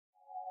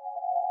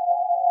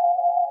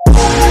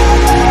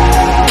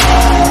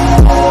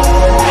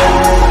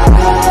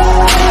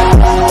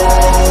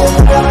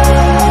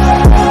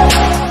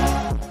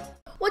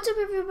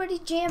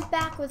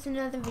with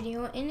another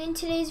video, and in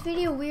today's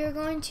video we are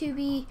going to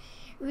be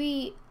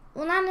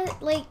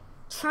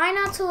try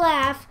not to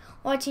laugh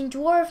watching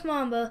Dwarf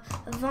Mamba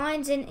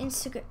Vines and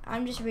Instagram.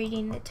 I'm just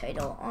reading the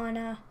title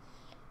on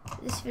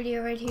this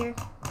video right here.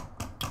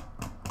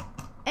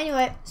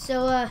 Anyway,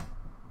 so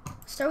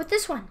start with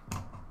this one.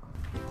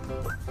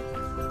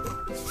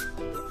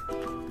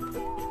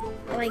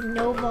 Like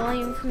no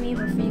volume for me,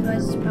 but for you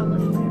guys it's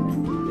probably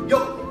weird.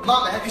 Yo,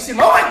 Mama, have you seen?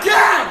 Oh my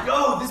God!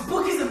 Yo, this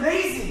book is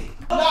amazing.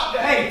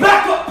 Hey,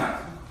 back up!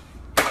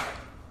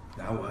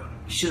 Now what?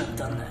 You should have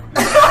done that.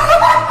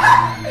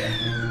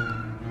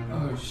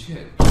 Oh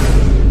shit.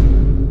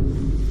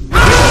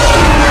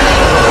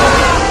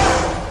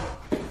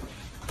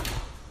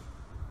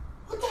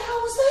 What the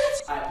hell was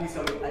that? Alright, please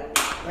tell me.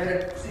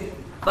 Later. See you.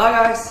 Bye,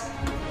 guys.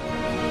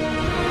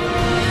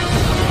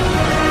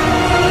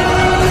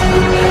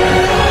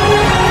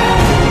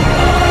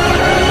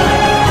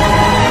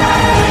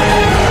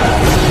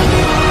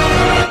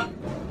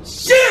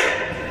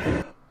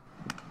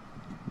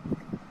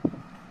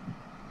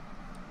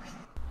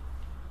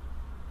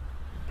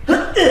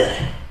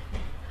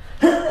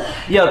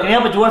 Yo, can you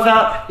help a dwarf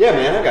out? Yeah,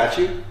 man, I got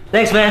you.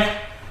 Thanks, man.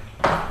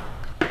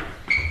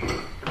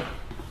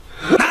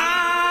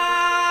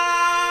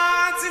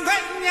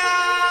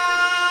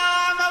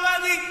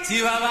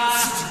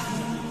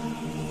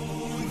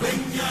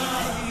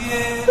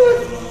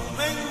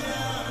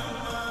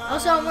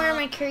 Also, I'm wearing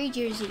my Curry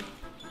jersey.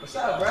 What's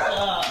up,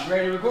 bro? You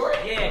ready to record?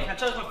 Yeah, can I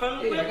charge my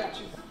phone? Yeah, I got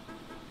you.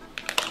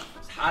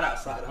 It's hot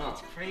outside, huh?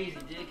 It's crazy,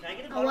 dude. Can I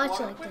get a I'll bottle of watch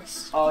it water like quick?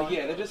 this. Oh,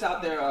 yeah, they're just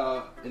out there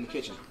in the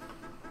kitchen.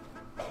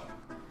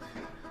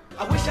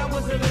 I wish I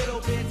was a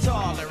little bit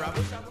taller. I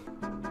wish I was...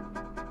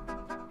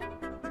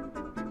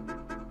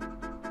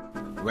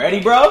 Ready,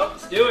 bro?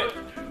 Let's do it.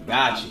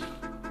 Got you.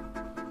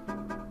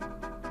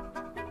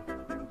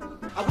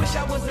 I wish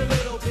I was a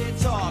little bit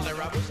taller.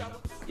 I wish I was...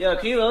 Yo,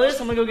 can you load this?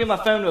 I'm gonna go get my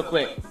phone real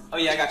quick. Oh,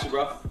 yeah, I got you,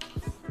 bro.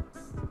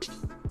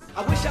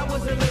 I wish I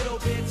was a little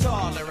bit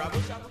taller. I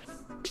wish I was...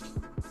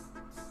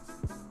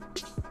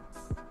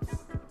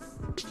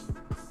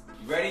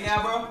 You ready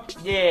now, bro?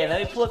 Yeah,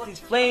 let me pull up these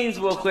flames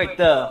real quick,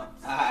 though.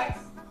 Alright.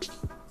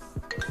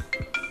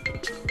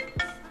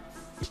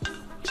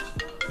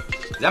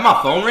 Is that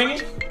my phone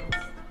ringing?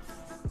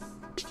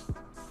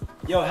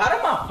 Yo, how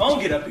did my phone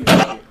get up here?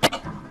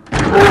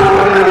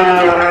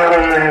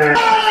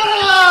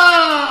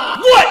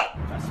 What?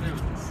 That shit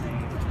was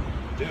insane.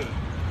 Dude,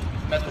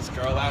 met this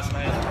girl last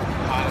night.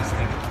 Hottest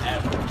thing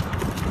ever.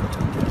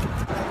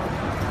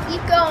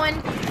 Keep going.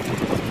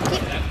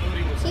 That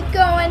booty was Keep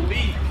going.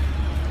 beat.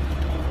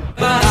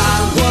 But I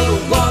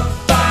would walk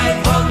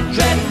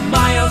 500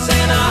 miles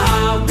and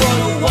I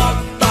would walk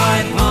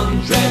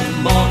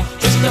 500 more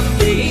just to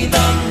be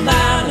the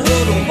man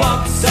who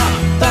walks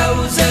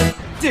 1,000.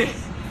 Dude,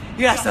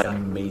 you got some.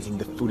 Amazing,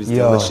 the food is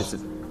Yo. delicious.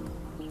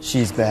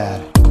 She's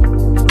bad.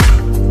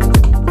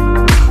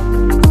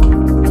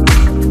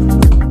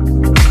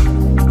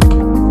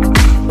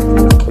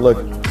 Look,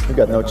 we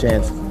got no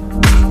chance.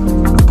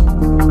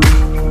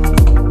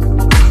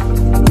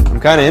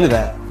 I'm kind of into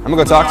that. I'm gonna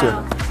go talk to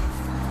her.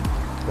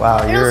 Wow,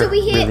 And you're also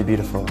we hit- really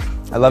beautiful.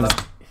 I love it.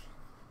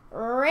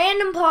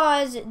 Random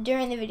pause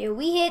during the video.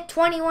 We hit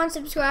 21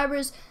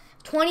 subscribers,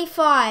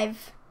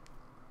 25,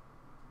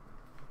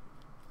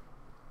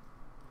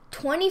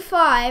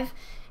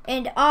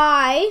 and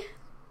I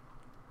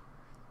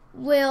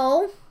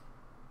will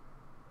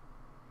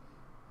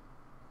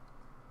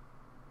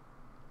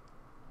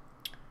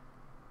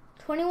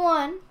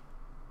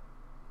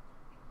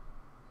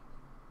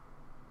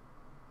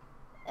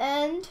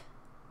and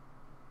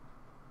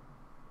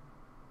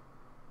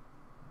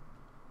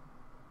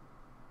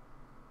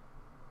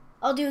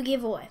I'll do a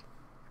giveaway.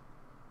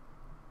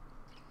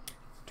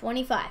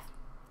 25.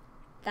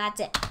 That's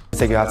it. Let's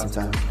take you out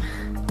sometime.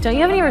 Don't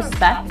you have any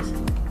respect?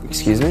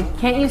 Excuse me?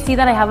 Can't you see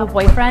that I have a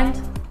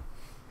boyfriend?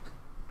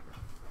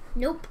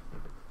 Nope.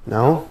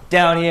 No?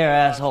 Down here,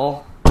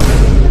 asshole. What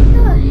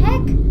the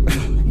heck?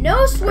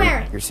 No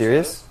swearing. You're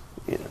serious?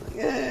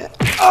 Yeah.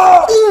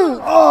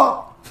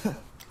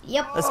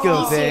 Yep. Let's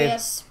go, be babe.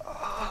 serious.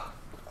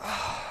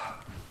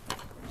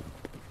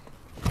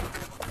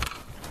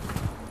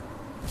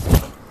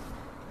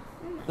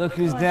 Look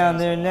who's down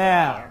there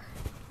now.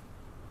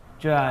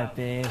 Drive,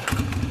 babe.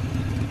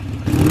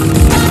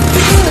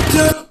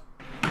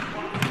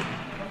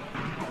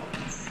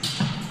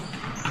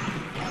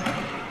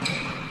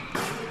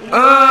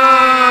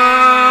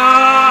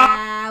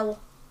 Wow.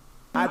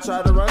 I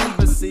try to run,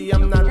 but see,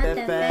 I'm not Not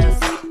that that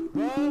fast.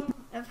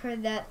 I've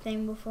heard that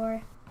thing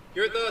before.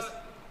 You're with us.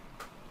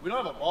 We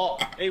don't have a ball.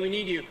 Hey, we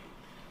need you.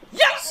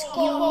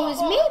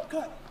 Excuse me?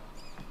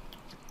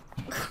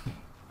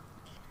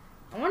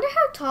 I wonder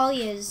how tall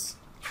he is.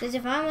 Because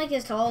if I'm like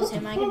as tall as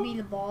him, I could be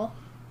the ball.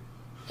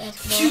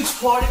 Basketball. Huge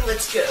party,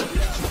 let's go.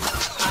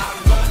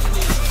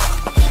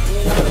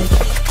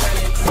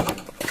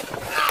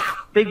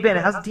 Big Ben,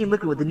 how's the team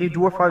looking with the new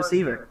dwarf wide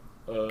receiver?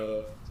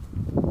 Can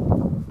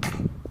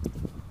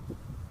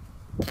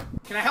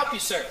I help you,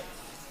 sir?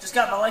 Just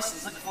got my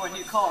license, looking for a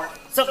new car.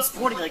 Something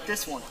sporty like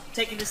this one.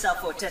 Taking this out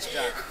for a test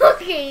drive.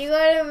 Okay, you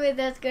got to admit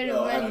that's good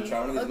Yo, and I'm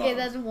trying funny. these Okay,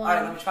 buttons. that's Alright,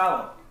 let one. me try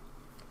one.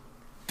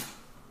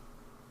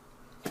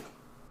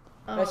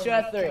 Oh Let's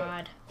try three.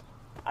 God.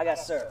 I got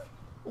syrup.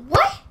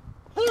 What?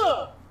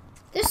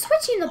 They're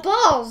switching the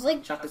balls.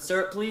 Like, Chocolate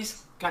syrup,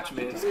 please. Gotcha,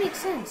 man. doesn't make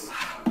sense.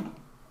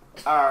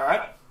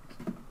 Alright.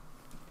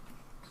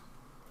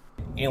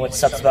 You know what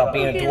sucks about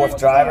being a dwarf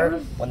driver?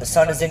 When the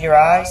sun is in your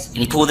eyes, and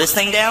you pull this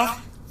thing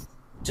down,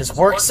 just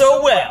works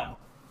so well.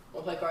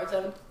 Wanna play cards,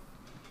 Evan?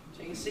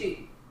 Take a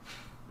seat.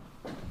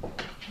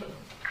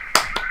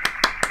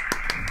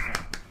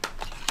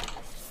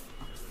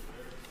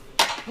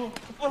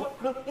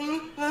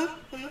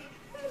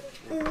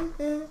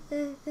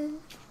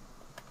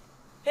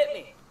 Hit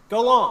me.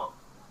 Go long.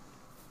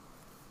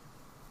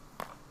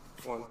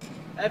 One.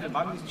 Evan,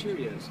 buy me these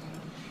Cheerios.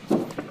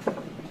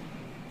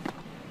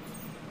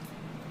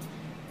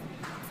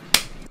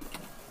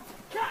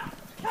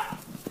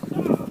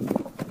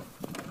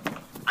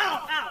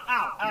 Ow, ow,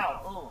 ow,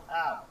 ow, oh,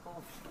 ow,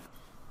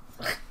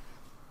 oh.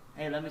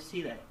 Hey, let me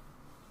see that.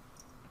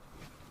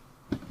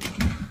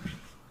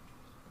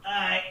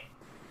 Alright.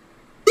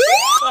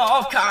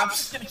 Oh,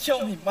 cops! Gonna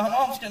kill me. My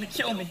mom's gonna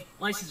kill me.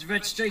 License and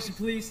registration,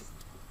 please.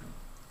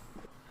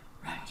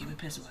 Right, give me a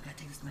pistol. I gotta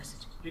take this message.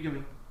 You give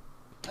me.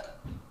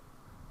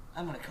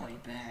 I'm gonna call you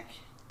back.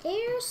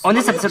 There's On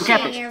this episode of switching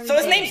Catfish. every So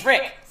his day. name's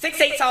Rick.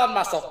 6'8" solid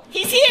muscle.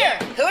 He's here!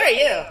 Who are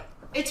you?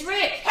 It's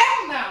Rick.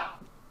 Hell no!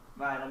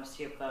 Right, let me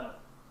see your phone.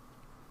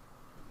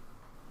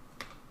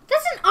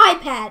 That's an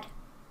iPad.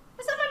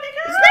 What's up, my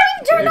nigga? It's not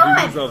even turned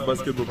on. He's a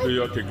basketball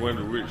player que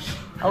Gwen Rich.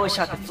 I wish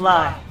I could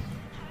fly.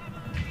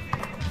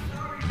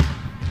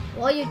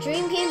 Well, your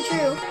dream came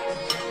true.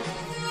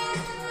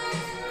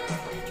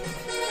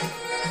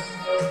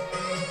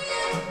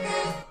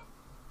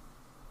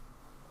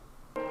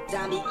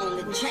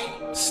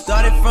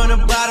 Started from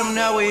the bottom,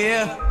 now we're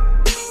here.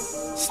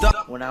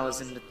 When I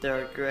was in the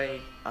 3rd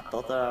grade, I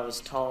thought that I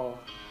was tall,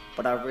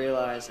 but I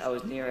realized I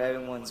was near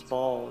everyone's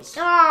balls.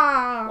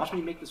 Ah, Watch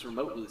me make this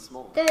remote really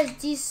small.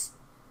 that is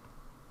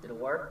Did it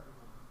work?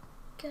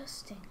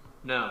 disgusting.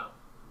 No.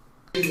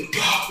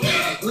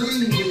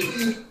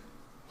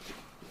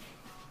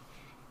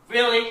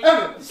 Really?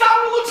 That's not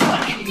what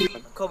it looks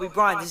like! Kobe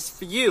Bryant, this is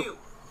for you.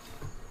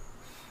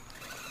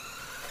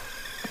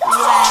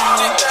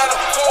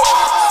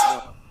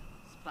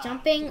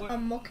 Jumping a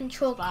remote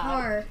control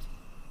car.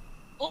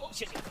 Oh,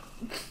 shit.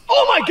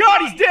 Oh my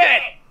god, he's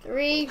dead!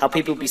 3. How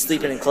people be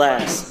sleeping in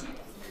class.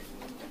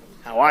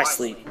 How I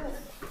sleep.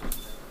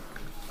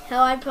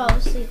 Hell, I'd probably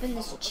sleep in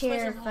this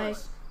chair if I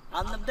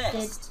I'm the did.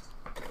 best.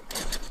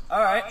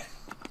 Alright.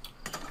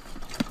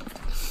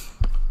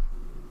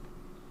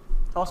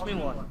 Toss me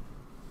one.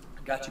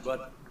 Got you, bud.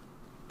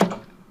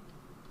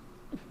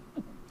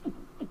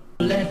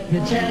 Let me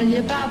tell you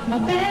about my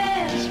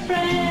best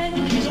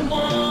friend. He's a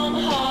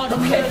warm-hearted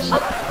person.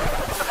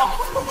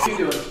 What are you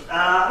doing?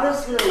 I'm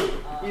just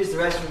gonna use the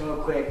restroom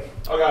real quick.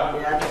 Okay.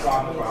 Yeah, just No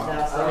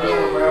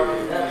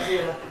problem. That's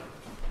it.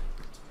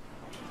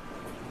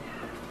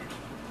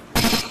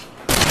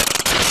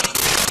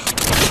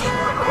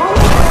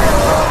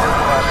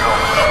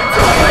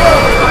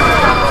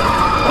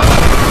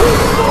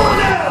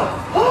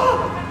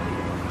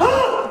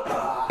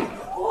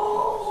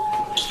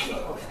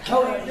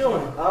 How are you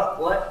doing?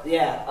 What?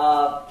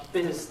 Yeah,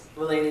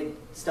 business-related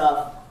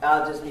stuff.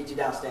 I'll just meet you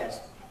downstairs.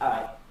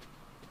 Alright.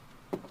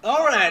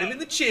 Alright, I'm in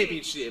the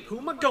championship. Who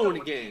am I going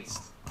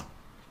against?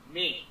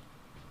 Me.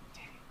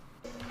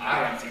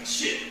 I gotta take a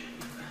shit.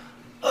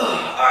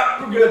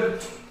 Alright, we're good.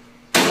 What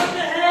the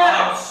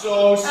hell? I'm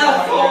so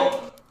sorry.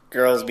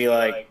 Girls be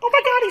like, oh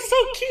my god, he's so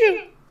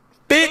cute.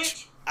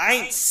 Bitch, I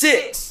ain't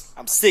 6.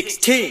 I'm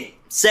 16.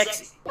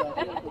 Sexy.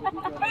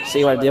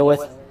 See what I deal with?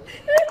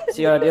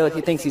 See what I deal with?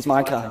 He thinks he's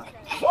my kind.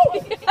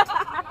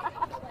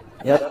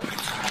 Yep.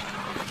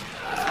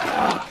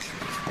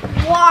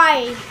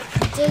 Why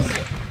does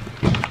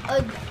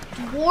a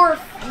dwarf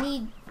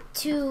need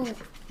to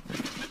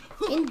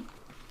in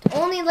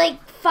only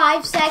like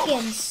 5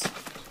 seconds?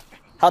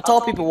 How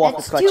tall people walk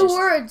That's with 2 crutches?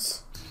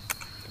 words.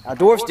 How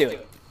dwarfs do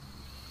it.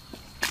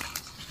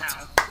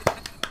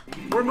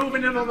 We're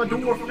moving in on the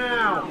dwarf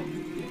now.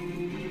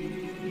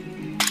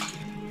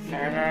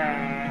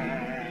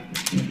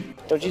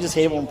 Don't you just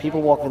hate it when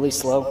people walk really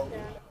slow?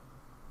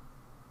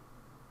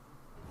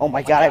 Oh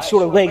my god, I have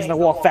shorter legs and I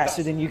walk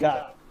faster than you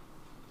got.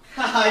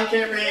 Haha, you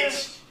can't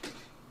reach.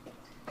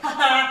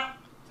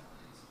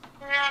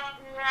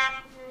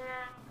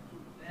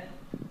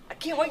 I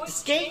can't wait to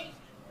skate.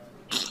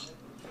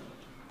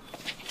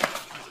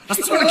 I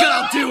swear to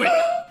God, I'll do it.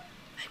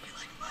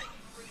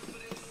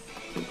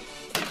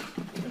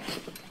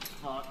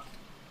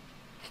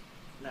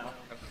 No.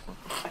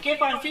 I can't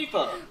find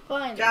FIFA.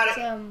 Fine. Got it's,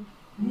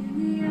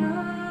 it.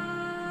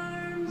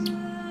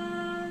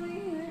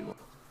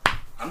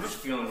 I'm just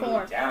feeling 4.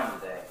 really down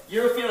today.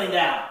 You're feeling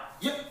down.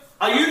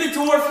 Are you the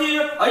dwarf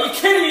here? Are you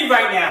kidding me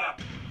right now?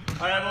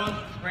 Alright,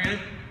 everyone, Brandon.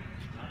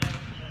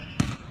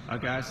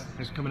 Alright, guys.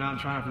 Thanks for coming out and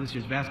trying out for this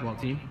year's basketball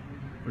team.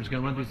 We're just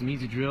gonna run through some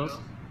easy drills,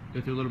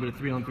 go through a little bit of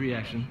 3-on-3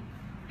 action.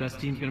 Best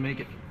team's gonna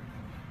make it.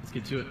 Let's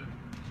get to it.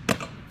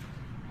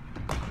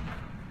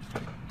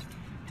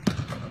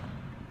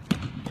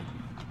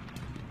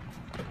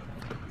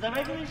 Is that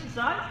regulation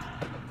size?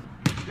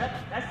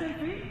 That's 10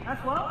 feet?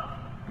 That's 12?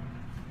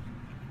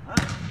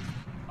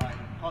 Alright,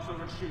 toss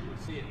over and shoot.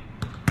 Let's see it.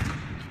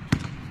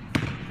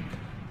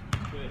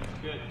 Good,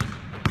 good.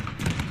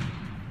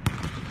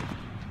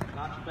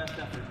 Not your best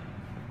effort.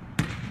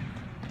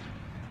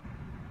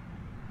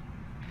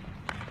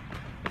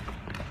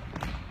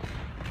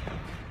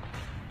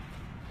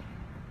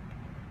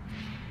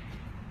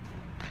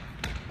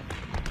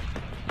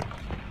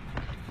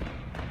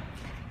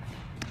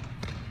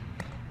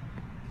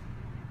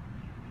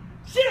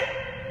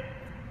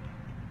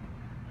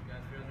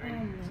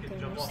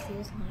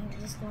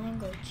 This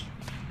language.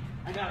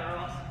 I got it,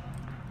 Ross.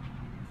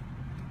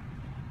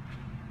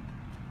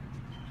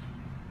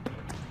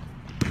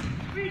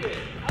 Read it.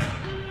 I was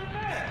doing it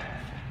there.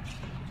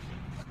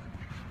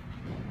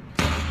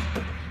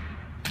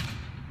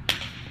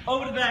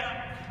 Over the back.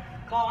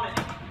 Calling it.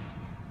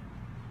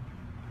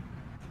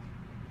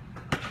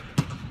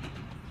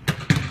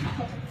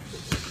 Oh,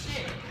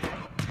 shit.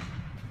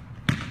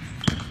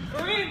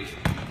 Kareem!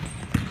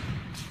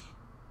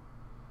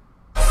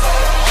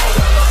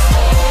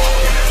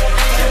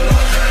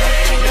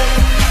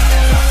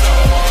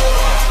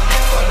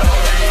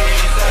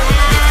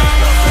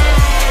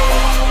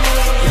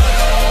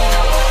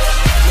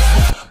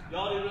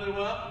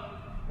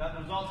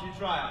 Results of your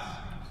tryouts.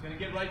 Just gonna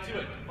get right to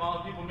it. Follow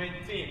the people who made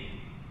the team.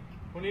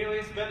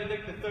 Cornelius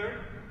Benedict III,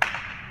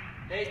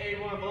 A.A.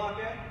 Roy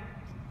Blanca,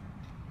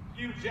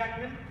 Hugh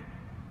Jackman,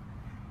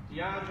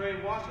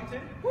 DeAndre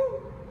Washington,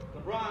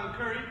 LeBron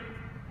Curry,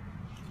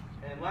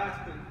 and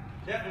last but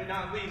definitely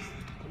not least,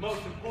 the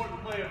most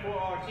important player for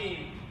our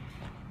team,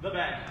 the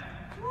bag.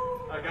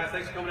 Alright guys,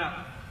 thanks for coming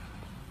out.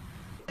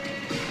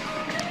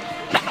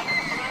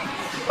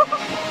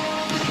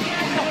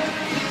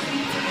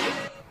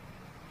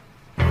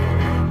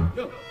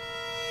 Yo,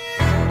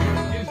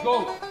 let's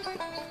go.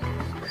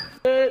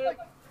 Yo,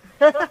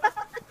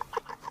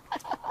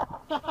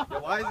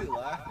 why is he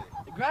laughing?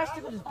 The grass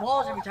tickles his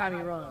balls every time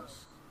he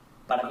runs.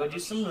 Gotta go do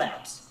some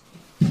laps.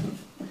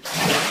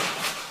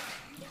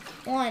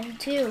 1,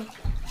 2,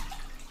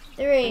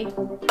 3.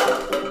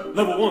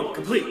 Level 1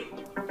 complete.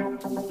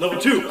 Level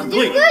 2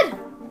 complete. Good.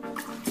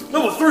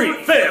 Level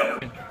 3 fail.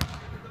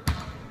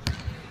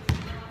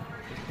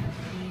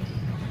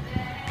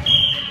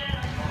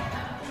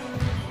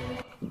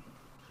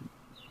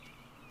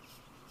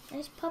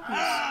 Nice puppies.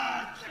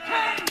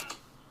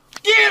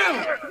 Get him!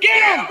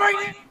 Get him! Bring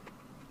it!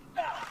 I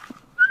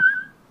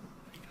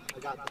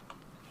got it.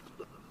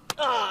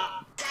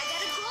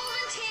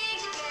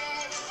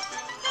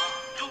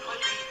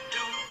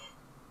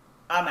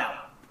 I'm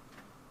out.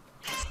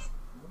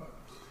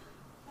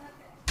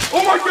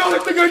 Oh my god, I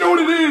think I know what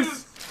it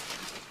is!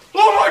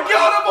 Oh my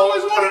god, I've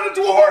always wanted a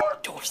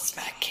dwarf! Dwarf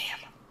smack cam.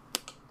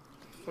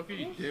 What are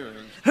you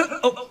doing?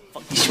 Oh,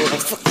 fuck these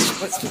shorts.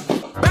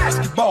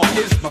 Basketball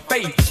is my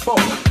favorite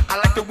sport. I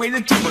like the way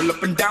they dribble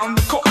up and down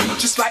the court,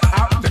 just like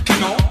I'm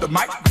looking on the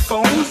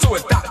microphone. So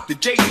it's Dr.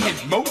 J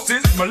and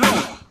Moses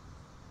Malone.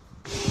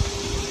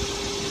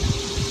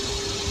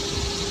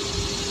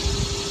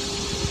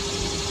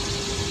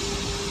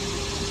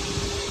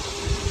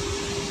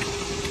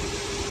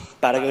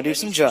 About to go do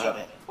some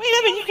driving. Wait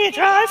a minute, you can't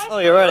drive. Oh,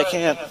 you're right, I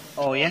can't.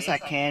 Oh, yes, I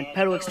can.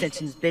 Pedal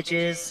extensions,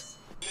 bitches.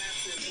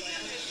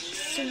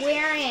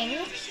 Swearing.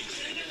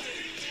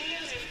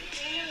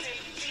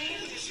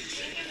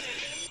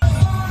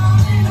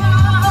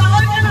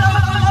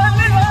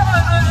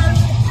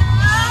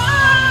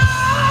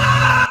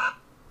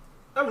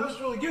 That was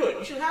really good.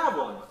 You should have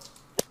one.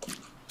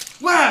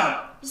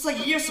 Wow, this is like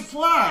a year's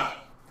supply.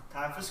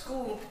 Time for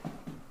school.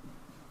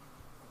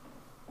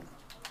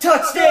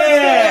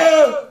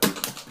 Touchdown!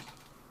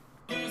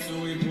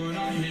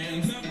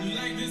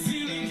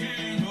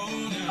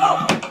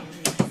 Oh.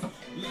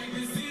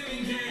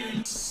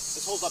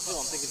 This holds uphill.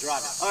 I'm thinking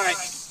driving. All right.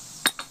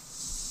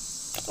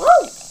 Woo!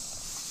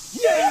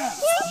 Yeah!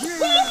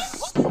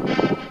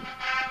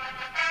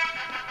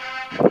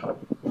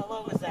 How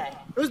long was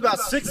that? It was about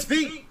 6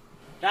 feet.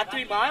 Not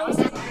 3 miles?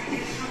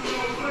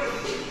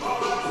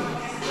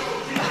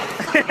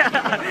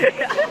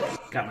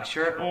 Got my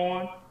shirt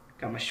on,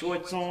 got my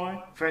shorts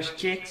on, fresh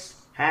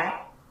kicks,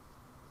 hat.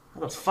 How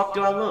the fuck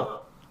do I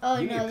look?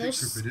 Oh no,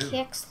 those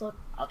kicks look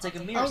I'll take a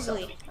mirror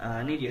ugly. selfie.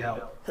 I need your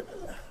help.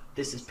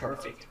 This is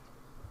perfect.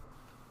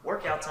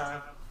 Workout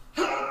time.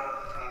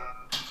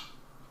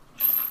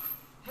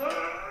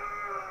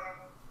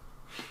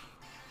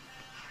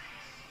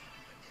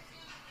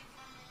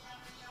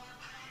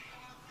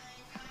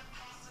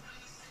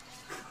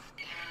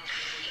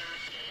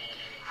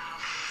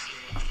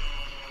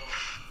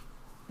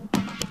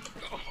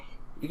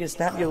 You can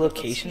snap your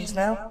locations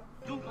now?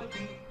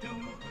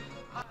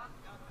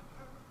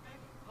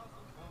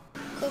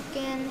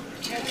 Cooking.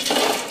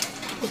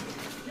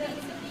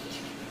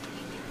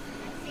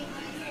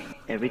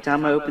 Every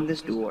time I open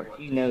this door,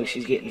 you know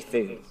she's getting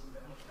food.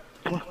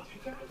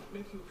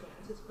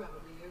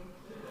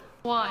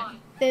 One.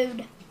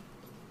 Food.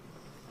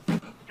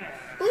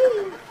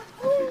 Ooh.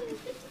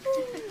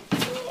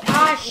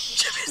 Ah,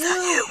 Jim, is that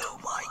you? Oh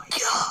my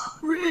god.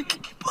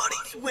 Rick, buddy,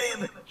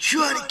 swim.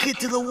 Trying to get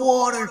to the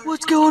water.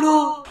 What's going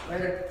on?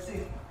 Later. See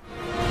you.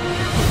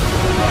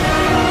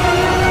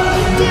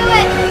 Do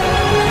it!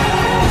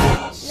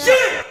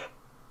 Shit!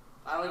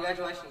 Finally,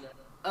 graduation day.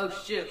 Oh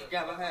shit,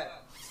 forgot my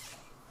hat.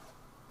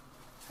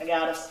 I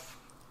got us.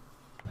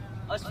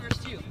 Us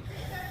first, you.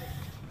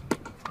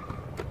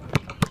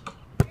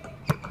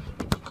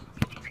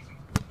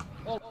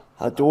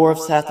 How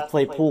dwarfs have to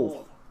play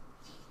pool.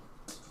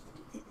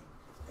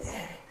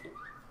 Yeah,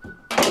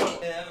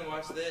 I haven't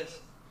watched this.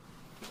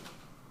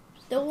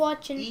 Still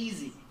watching.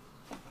 Easy.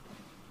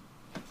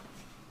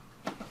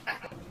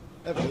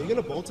 Evan, are you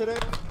gonna bowl today?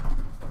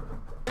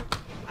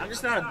 I'm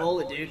just not a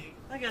bowler, dude.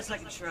 I guess I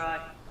can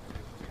try.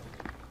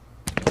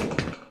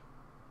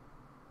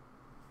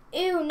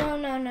 Ew,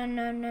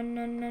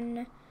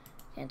 no.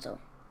 Cancel.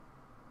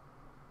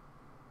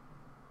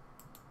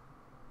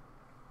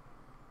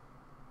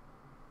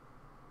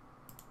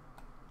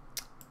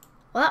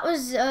 Well, that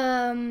was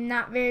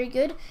not very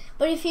good.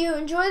 But if you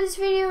enjoyed this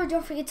video,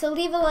 don't forget to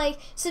leave a like,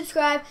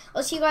 subscribe.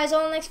 I'll see you guys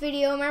all in the next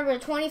video. Remember,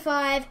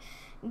 25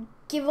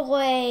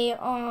 giveaway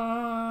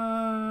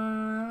on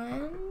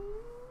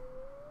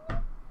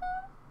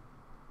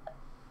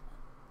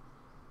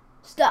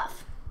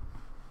stuff.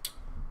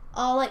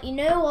 I'll let you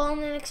know all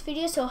in the next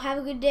video. So have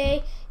a good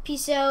day.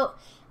 Peace out.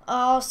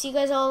 I'll see you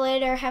guys all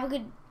later. Have a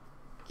good.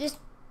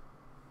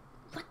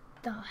 What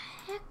the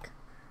heck?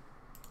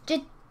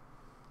 Just.